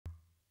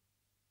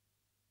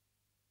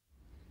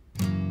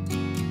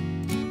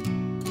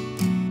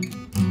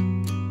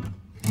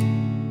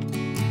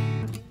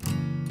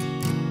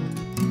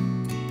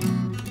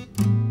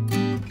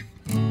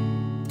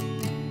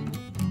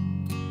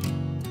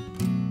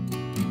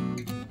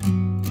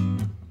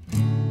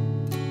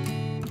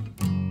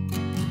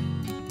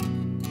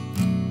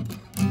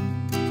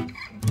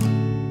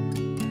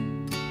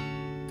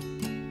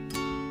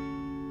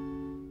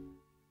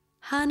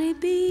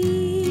Honeybees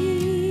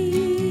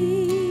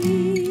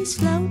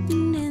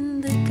floating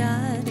in the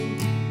garden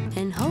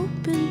and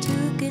hoping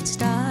to get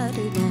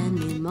started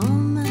any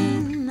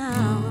moment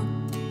now.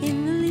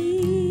 In the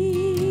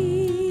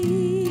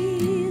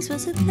leaves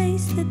was a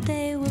place that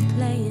they were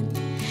playing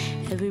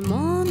every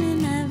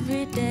morning,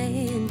 every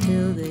day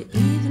until the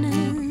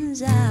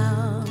evening's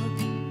out.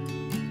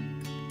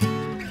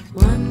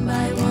 One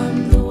by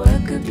one the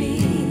worker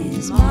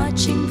bees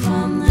marching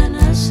from the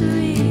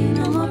nursery.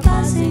 No more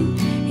passing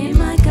in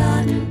my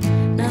garden,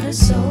 not a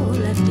soul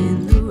left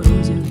in the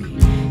rosary.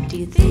 Do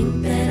you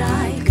think that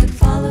I could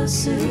follow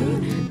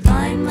suit,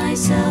 find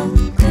myself,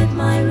 clip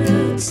my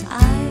roots?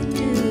 I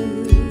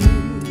do.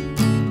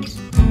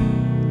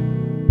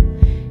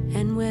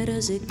 And where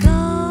does it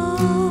go?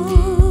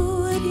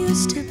 It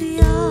used to be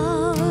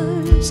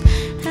ours,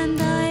 and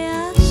I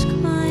ask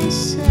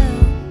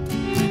myself,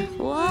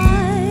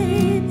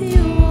 why be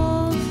a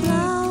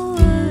wallflower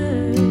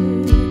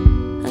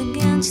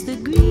against the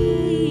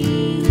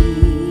green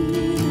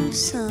of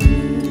summer?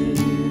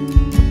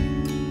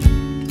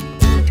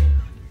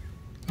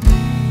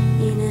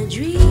 In a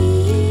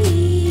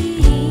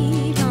dream,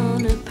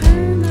 on a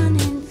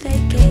permanent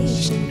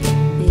vacation,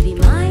 maybe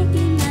my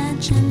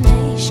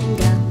imagination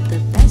got the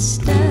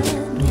best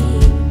of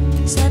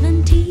me.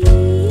 17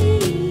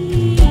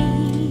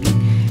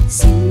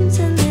 seems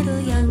a little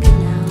younger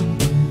now,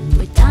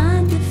 with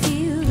time to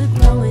feel the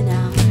growing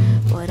out,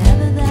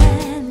 whatever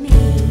that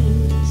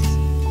means.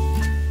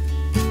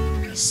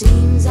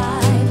 Seems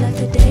I've left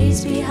the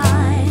days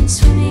behind,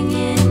 swimming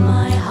in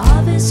my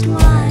harvest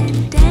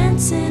wine,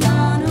 dancing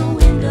on a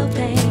window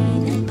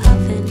pane and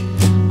puffing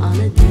on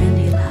a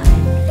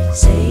dandelion,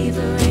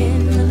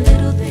 savoring the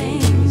little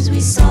things we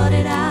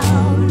sorted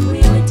out when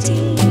we were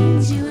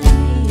teens, you and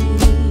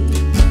me.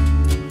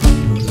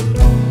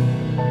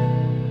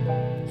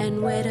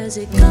 And where does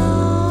it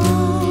go?